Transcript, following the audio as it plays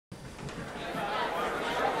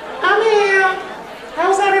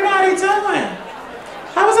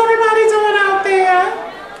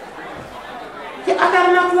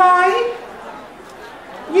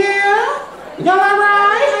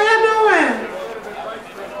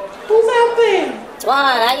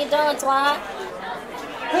Twan, how you doing, Twan?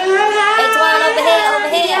 Hey, Twan, over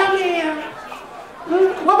here.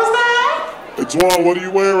 What was that? Hey, Twan, what are you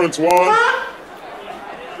wearing, Twan? Huh?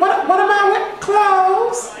 What am I wearing?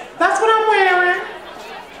 Clothes. That's what I'm wearing.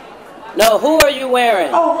 No, who are you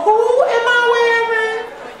wearing? Oh, who am I wearing?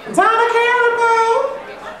 Donna Caribou.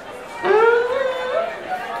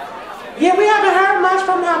 Yeah, we haven't heard much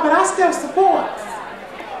from her, but I still support.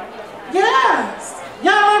 Yes.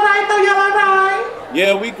 Y'all all right, though? Y'all all right?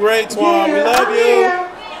 Yeah, we great, Twan. Yeah, we love I'm you. here.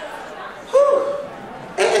 Whew.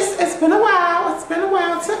 It's been a while. It's been a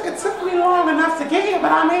while. It took me long enough to get here, but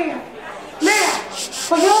I'm here. Now,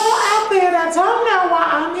 for y'all out there that don't know why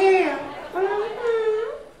I'm here,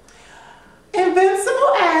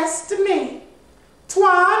 Invincible asked me,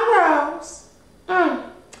 Twan Rose,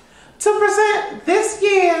 to present this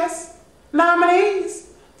year's nominees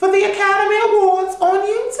for the Academy Awards on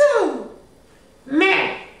YouTube.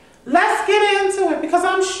 Now, let's get into it because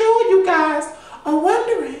I'm sure you guys are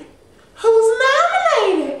wondering who's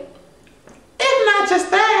nominated. If not just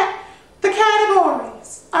that, the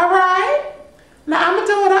categories, all right? Now, I'm going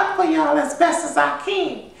to do it up for y'all as best as I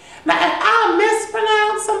can. Now, if I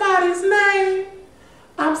mispronounce somebody's name,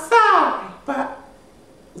 I'm sorry, but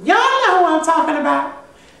y'all know who I'm talking about.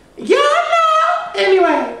 Y'all know.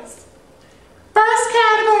 Anyways, first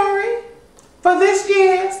category for this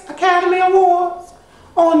year's Academy Awards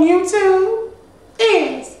on YouTube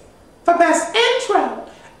is for Best Intro,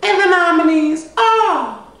 and the nominees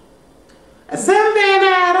are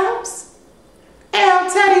XemVanAdams,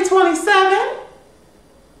 Teddy27,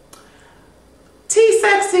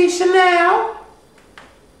 Tssexychanel,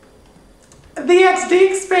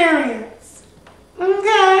 DreaonTV-Darrell.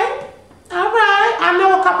 Okay, all right, I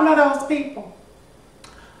know a couple of those people.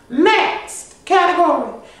 Next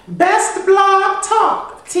category, Best Blog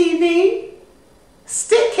Talk TV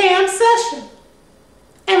Stickcam Session,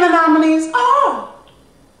 and the nominees are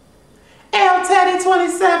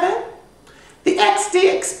Teddy27, the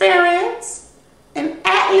XemVanAdams, and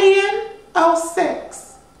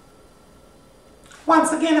ALONZOLERONE.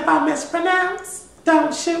 Once again, if I mispronounce,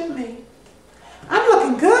 don't shoot me. I'm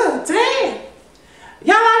looking good, damn.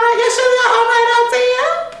 Y'all all right? You sure y'all all right out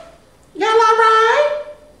there? Y'all all right?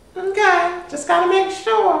 Okay, just gotta make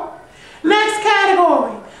sure. Next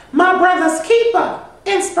category, My Brother's Keeper,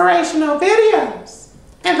 inspirational videos.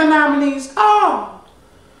 And the nominees are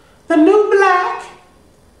The New Black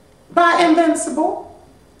by Invincible,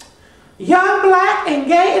 Young Black and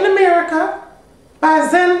Gay in America by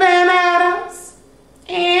XemVanAdams,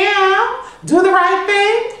 and Do the Right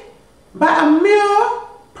Thing by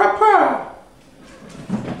amourpropre.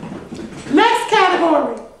 Next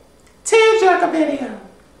category, tearjerker video.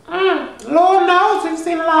 Lord knows we've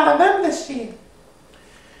seen a lot of them this year.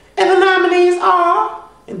 And the nominees are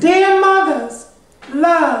Dear Mothers,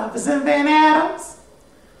 Love, XemVanAdams,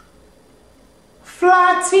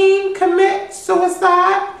 Fly Teen Commit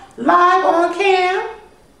Suicide, Live on Cam,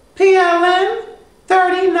 PLN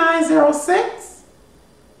 3906,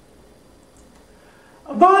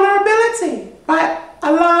 Vunerability by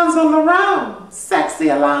ALONZOLERONE, Sexy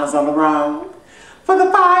ALONZOLERONE, for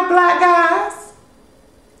the FIVEblackgUys,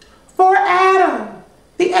 for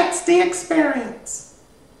Adam-TheXDexperience,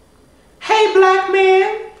 Hey Black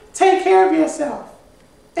Man, Take Care of Yourself,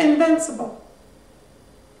 Invincible.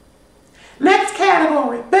 Next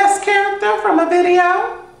category, Best Character from a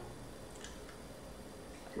Video,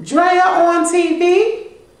 Drea on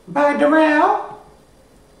TV by Darrell,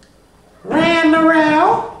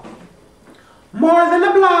 RanNorelle, More Than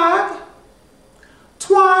a Blog,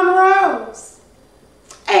 Twan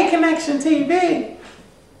Rose-Aconnection TV,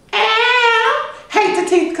 and Hate the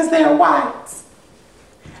Teeth because they're whites.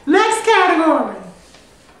 Next category,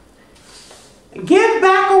 Give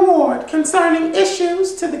Back Award concerning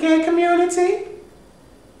issues to the gay community,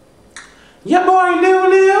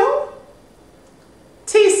 YoBoiNewnue,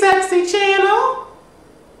 Tssexychanel,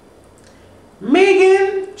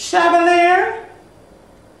 MeghanChavalier,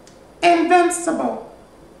 Invincible.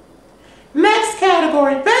 Next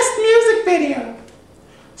category, Best Music Video,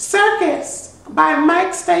 Circus by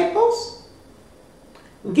Mykstaples,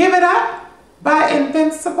 Give It Up by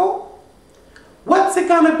Invincible, What's It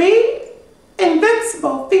Gonna Be?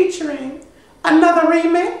 Invincible featuring Another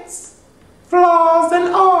Remix, Flaws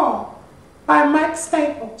and All by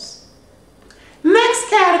Mykstaples. Next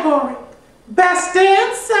category, Best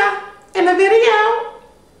Dancer in a Video,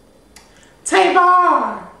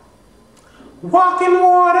 Tavar, Walking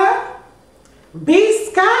Water, B.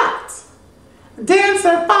 Scott,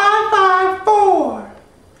 Dancer 554,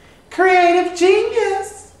 Creative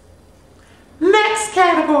Genius. Next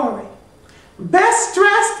category, Best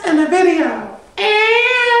Dressed in a Video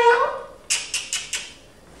And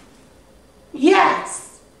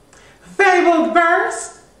yes, Fabled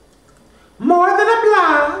Burst, More Than a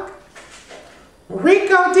Blog,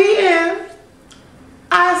 Rico DM,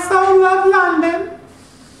 I So Love London,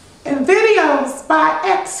 and videos by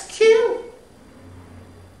XQ.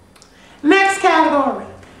 Next category,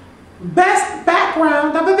 Best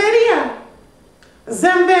Background of a Video.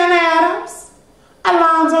 XemVanAdams,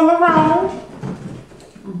 ALONZOLERONE,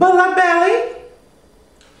 Bulla Belly,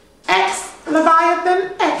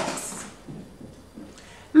 Leviathan X.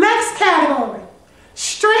 Next category,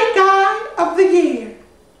 Straight Guy of the Year.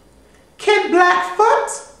 Kid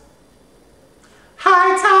Blackfoot,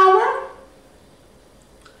 Hightower,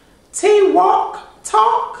 T-Walk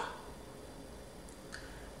Talk,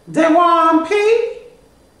 Dewan P,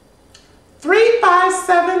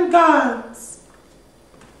 357 Guns.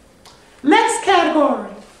 Next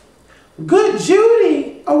category, Good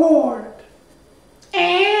Judy Award.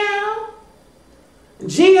 And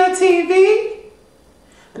Gia TV,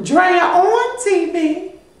 Drea on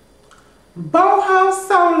TV, Boho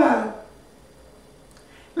Solo.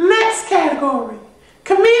 Next category,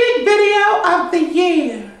 Comedic Video of the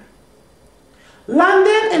Year.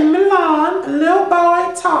 London and Milan, Lil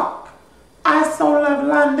Boy Talk, I So Love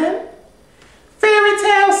London. Fairy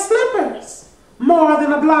Tale Slippers, More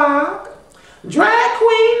Than a Blog. Drag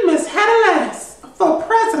Queen Miss Hedda Lettuce for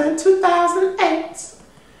President 2008.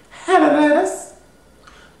 Hedda Lettuce.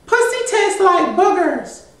 Pussy Tastes Like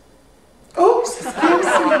Boogers. Oops, excuse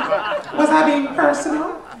me. Was I being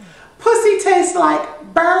personal? Pussy Tastes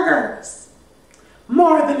Like Burgers.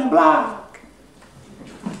 More Than a Blog.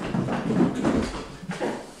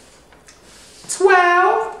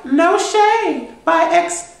 12, No Shade by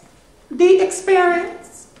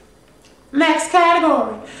XemVanAdams. Next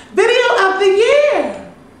category, Video of the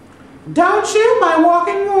Year. Don't You by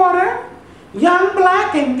Walking Water, Young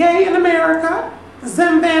Black and Gay in America,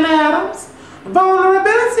 XemVanAdams.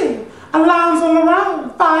 Vunerability,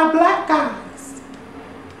 ALONZOLERONE, FIVEblackgUys.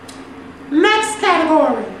 Next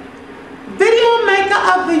category, Video Maker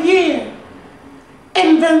of the Year.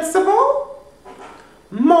 Invincible,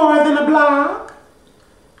 More Than a Blog,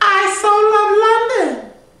 I So Love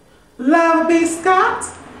London, Love B. Scott,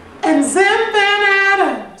 and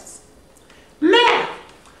XemVanAdams. Now,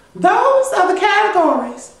 those are the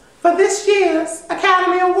categories for this year's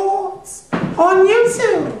Academy Awards on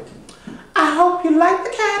YouTube. I hope you like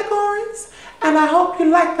the categories, and I hope you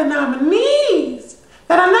like the nominees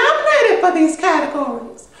that are nominated for these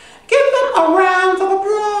categories. Give them a round of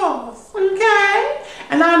applause, okay?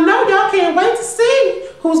 And I know y'all can't wait to see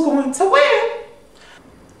who's going to win.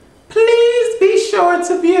 Please be sure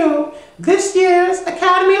to view this year's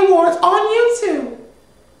Academy Awards on YouTube.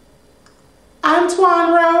 I'm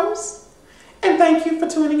Twan Rose, and thank you for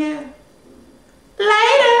tuning in.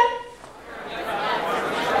 Later!